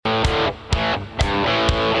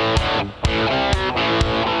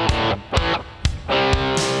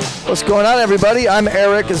What's going on, everybody? I'm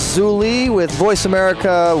Eric Zuli with Voice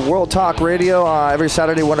America World Talk Radio every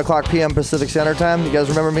Saturday, 1 o'clock p.m. Pacific Standard Time. You guys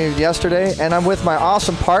remember me yesterday? And I'm with my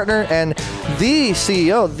awesome partner and the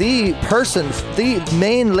CEO, the person, the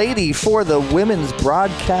main lady for the Women's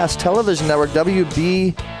Broadcast Television Network,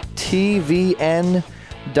 WBTVN.TV,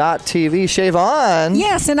 Siobhan.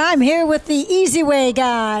 Yes, and I'm here with the Easy Way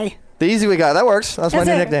guy. The Easy Way guy. That works. That's my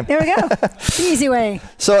new nickname. There we go. The Easy Way.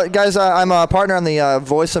 So, guys, I'm a partner on the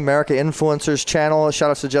Voice America Influencers channel. Shout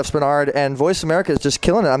out to Jeff Spinard. And Voice America is just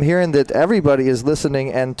killing it. I'm hearing that everybody is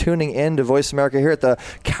listening and tuning in to Voice America here at the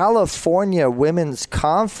California Women's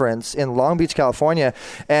Conference in Long Beach, California.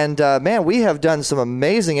 And, man, we have done some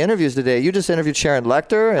amazing interviews today. You just interviewed Sharon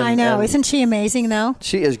Lechter. I know. Isn't she amazing, though?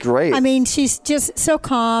 She is great. I mean, she's just so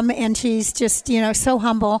calm, and she's just, so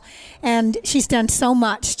humble. And she's done so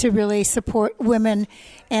much to really support women,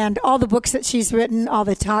 and all the books that she's written, all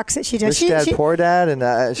the talks that she does. Rich Dad, Poor Dad,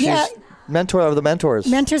 and she's mentor of the mentors.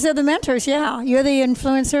 Mentors of the mentors, yeah. You're the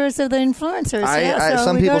influencers of the influencers.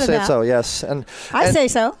 Some people say so, yes. And I say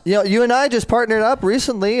so. You and I just partnered up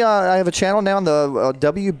recently. I have a channel now on the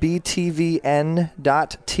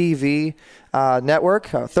WBTVN.TV network.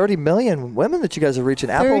 30 million women that you guys are reaching.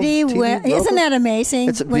 30 isn't that amazing?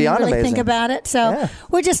 It's when beyond you really amazing. Think about it. So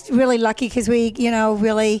we're just really lucky because we,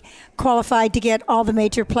 really qualified to get all the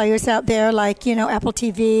major players out there, like Apple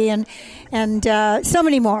TV and so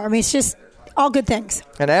many more. I mean, it's just all good things.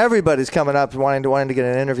 And everybody's coming up wanting to get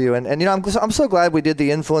an interview. And I'm so glad we did the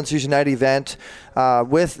Influencers Unite event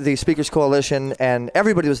with the Speakers Coalition, and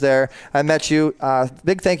everybody was there. I met you.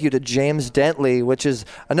 Big thank you to James Dentley, which is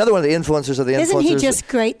another one of the influencers of the influencers. Isn't he just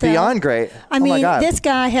great, though? Beyond great. I mean, this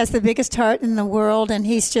guy has the biggest heart in the world, and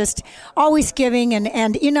he's just always giving.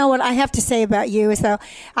 And you know what I have to say about you is, though,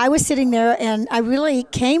 I was sitting there, and I really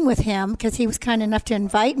came with him because he was kind enough to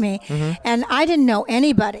invite me, and I didn't know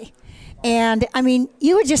anybody. And, I mean,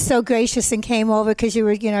 you were just so gracious and came over because you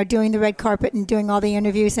were, doing the red carpet and doing all the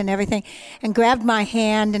interviews and everything, and grabbed my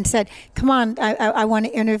hand and said, come on, I want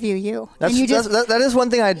to interview you. That is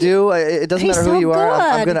one thing I do. It doesn't matter who you are.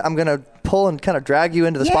 I'm gonna pull and kind of drag you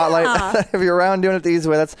into the spotlight. If you're around doing it the easy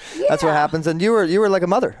way, that's what happens. And you were like a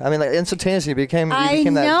mother. I mean, like instantaneously you became that. I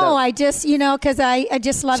know. I just, because I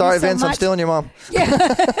just love you so much. Sorry, Vince, I'm stealing your mom.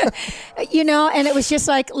 Yeah. And it was just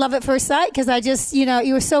like love at first sight because I just,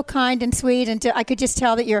 you were so kind and sweet, and I could just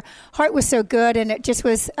tell that your heart was so good, and it just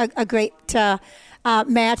was a great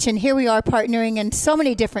match. And here we are partnering in so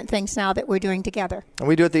many different things now that we're doing together. And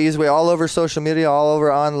we do it the easy way, all over social media, all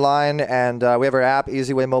over online, and we have our app,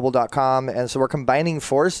 easywaymobile.com. And so we're combining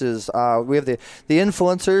forces. We have the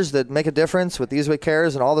influencers that make a difference with Easy Way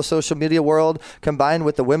Cares and all the social media world combined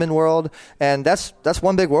with the women world, and that's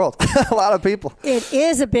one big world. A lot of people. It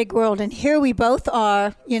is a big world, and here we both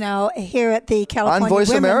are, here at the California on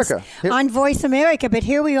Voice America. On Voice America, but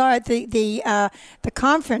here we are at the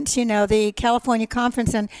conference, the California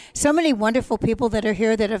conference, and so many wonderful people that are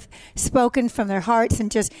here that have spoken from their hearts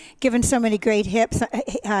and just given so many great hits.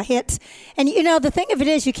 And the thing of it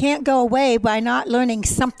is, you can't go away by not learning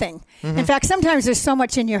something. In fact, sometimes there's so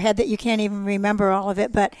much in your head that you can't even remember all of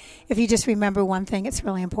it, but if you just remember one thing, it's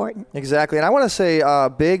really important. Exactly. And I want to say a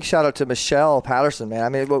big shout out to Michelle Patterson, man. I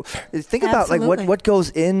mean, think about like what goes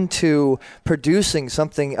into producing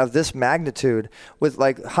something of this magnitude with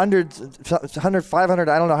like 100, 500,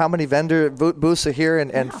 I don't know how many vendor booths are here,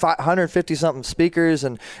 and 150 something speakers,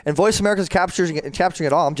 and Voice America's capturing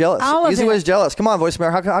it all. I'm jealous. Easy Way's jealous. Come on, Voice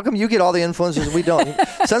America. How come you get all the influencers and we don't?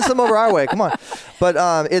 Send some over our way. Come on. But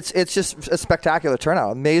it's just a spectacular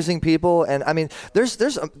turnout. Amazing people, and I mean, there's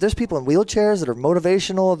people in wheelchairs that are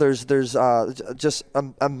motivational. There's just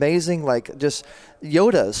amazing, like just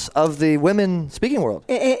Yodas of the women speaking world.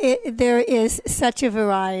 There is such a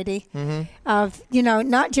variety of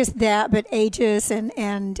not just that, but ages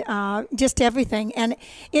and just everything, and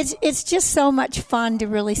it's just so much fun to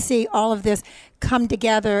really see all of this come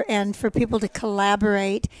together and for people to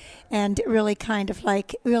collaborate and really kind of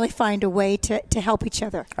like really find a way to help each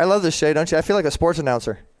other. I love this, Shay, don't you? I feel like a sports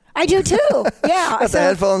announcer. I do too. Yeah. Got the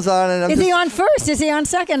headphones on, and he on first? Is he on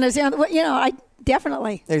second? Is he on? I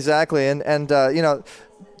definitely. Exactly, and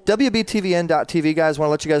WBTVN.TV, guys, want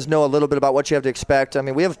to let you guys know a little bit about what you have to expect. I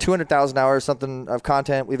mean, we have 200,000 hours something of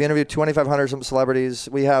content. We've interviewed 2,500 some celebrities.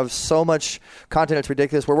 We have so much content, it's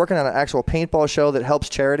ridiculous. We're working on an actual paintball show that helps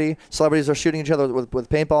charity. Celebrities are shooting each other with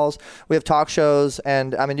paintballs. We have talk shows,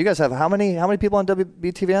 and I mean, you guys have how many people on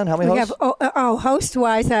WBTVN? How many hosts? We have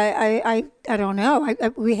host-wise, I I don't know.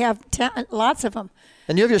 We have lots of them.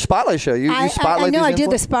 And you have your Spotlight show. You spotlight I know. these I do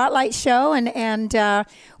the Spotlight show, and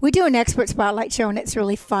we do an expert Spotlight show, and it's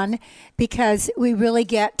really fun because we really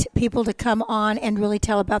get people to come on and really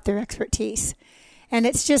tell about their expertise. And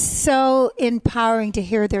it's just so empowering to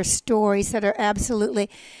hear their stories that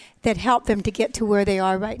help them to get to where they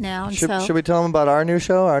are right now. And should we tell them about our new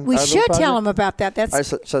show? We should tell them about that. All right,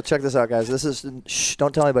 so check this out, guys. This is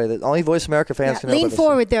don't tell anybody. Only Voice America fans can know about this. Lean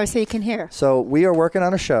forward there so you can hear. So we are working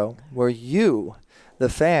on a show where you, the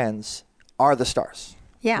fans, are the stars.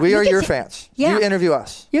 Yeah, we are your fans. Yeah. You interview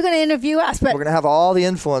us. You're going to interview us, but we're going to have all the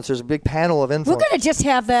influencers, a big panel of influencers. We're going to just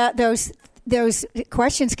have those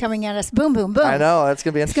questions coming at us, boom, boom, boom. I know. That's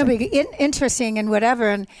going to be interesting. It's going to be interesting and whatever.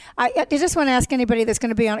 And I just want to ask anybody that's going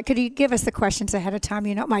to be on it, could you give us the questions ahead of time?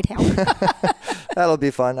 It might help. That'll be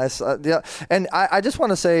fun. Yeah. And I just want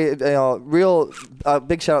to say, real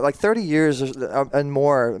big shout out, like 30 years and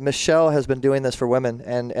more, Michelle has been doing this for women.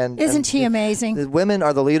 And Isn't she amazing? Women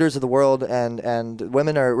are the leaders of the world, and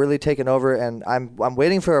women are really taking over. And I'm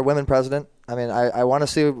waiting for a women president. I mean, I want to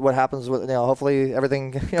see what happens with, hopefully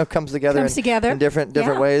everything, comes together in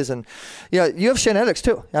different ways. And, you have Shaynetics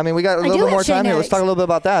too. I mean, we got a little bit more time here. Let's talk a little bit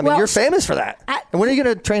about that. I mean, you're famous for that. And when are you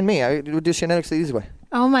going to train me? I would do Shaynetics the easy way.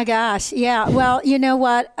 Oh my gosh. Yeah. Well, you know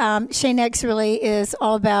what? Shaynetics really is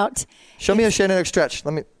all about. Show me a Shaynetics stretch.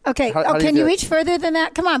 Let me. Okay. Can you reach further than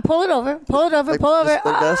that? Come on, pull it over. Pull it over. Pull over. Just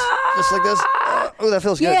like this. Just like this. Oh, that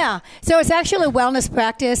feels good. Yeah. So it's actually a wellness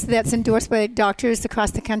practice that's endorsed by doctors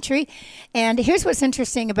across the country. And here's what's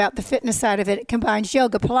interesting about the fitness side of it. It combines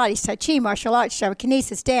yoga, Pilates, Tai Chi, martial arts,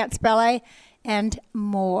 gyrokinesis, dance, ballet, and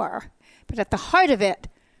more. But at the heart of it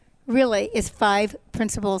really is 5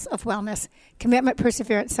 principles of wellness: commitment,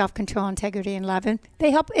 perseverance, self-control, integrity, and love. And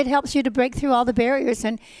it helps you to break through all the barriers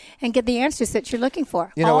and get the answers that you're looking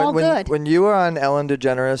for. When you were on Ellen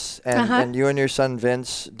DeGeneres and you and your son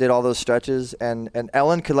Vince did all those stretches and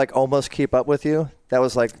Ellen could almost keep up with you, that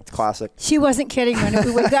was classic. She wasn't kidding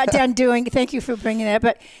when we got done doing. Thank you for bringing that.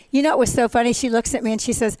 But it was so funny. She looks at me and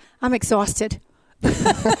she says, "I'm exhausted."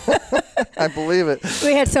 I believe it.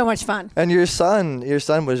 We had so much fun. And your son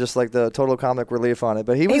was just the total comic relief on it,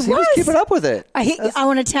 but he was keeping up with it. I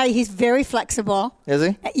want to tell you, he's very flexible. Is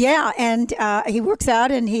he? Yeah, and he works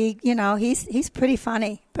out, and he's pretty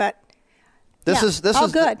funny. But This is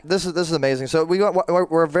good. This is amazing. So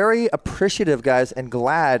we're very appreciative, guys, and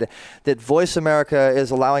glad that Voice America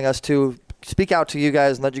is allowing us to speak out to you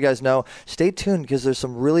guys and let you guys know. Stay tuned because there's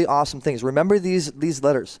some really awesome things. Remember these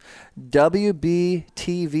letters: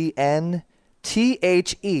 WBTVN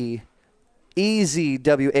THEEZWAY.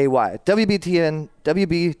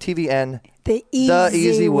 WBTVN. The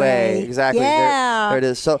easy way. Exactly. Yeah. There it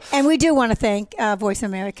is. So, and we do want to thank Voice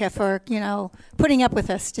America for putting up with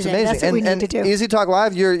us today. It's amazing. That's what we need to do. Easy Talk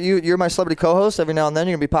Live, you're my celebrity co-host. Every now and then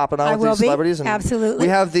you're gonna be popping on with these celebrities. And absolutely. We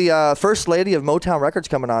have the First Lady of Motown Records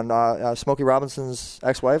coming on. Smokey Robinson's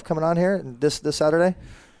ex-wife coming on here this Saturday.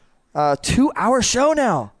 2-hour show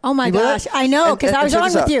now. Oh my gosh, I know, because I was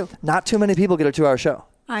on with you. Not too many people get a 2-hour show.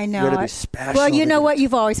 I know. You're to be special. Well, you know what?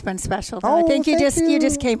 You've always been special. I think you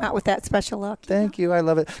just came out with that special look. Thank you. I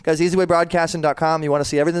love it. Guys, EasyWayBroadcasting.com. You want to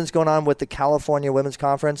see everything that's going on with the California Women's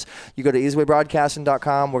Conference, you go to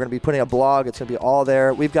EasyWayBroadcasting.com. We're going to be putting a blog. It's going to be all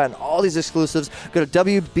there. We've gotten all these exclusives. Go to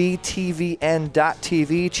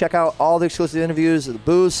WBTVN.tv. Check out all the exclusive interviews, the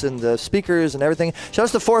booths, and the speakers and everything. Shout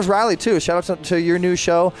out to Forrest Riley, too. Shout out to your new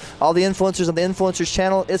show. All the influencers on the Influencers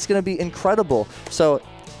channel. It's going to be incredible. So,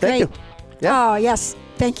 thank you. Yeah. Oh, yes.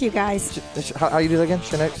 Thank you, guys. How you do that again?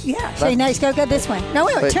 Shaynetics? Yeah, Shaynetics. Go this way. No,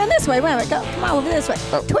 wait. Turn this way. Wait. Go. Come on, over this way.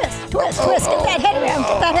 Twist. Get that head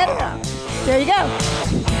around. There you go.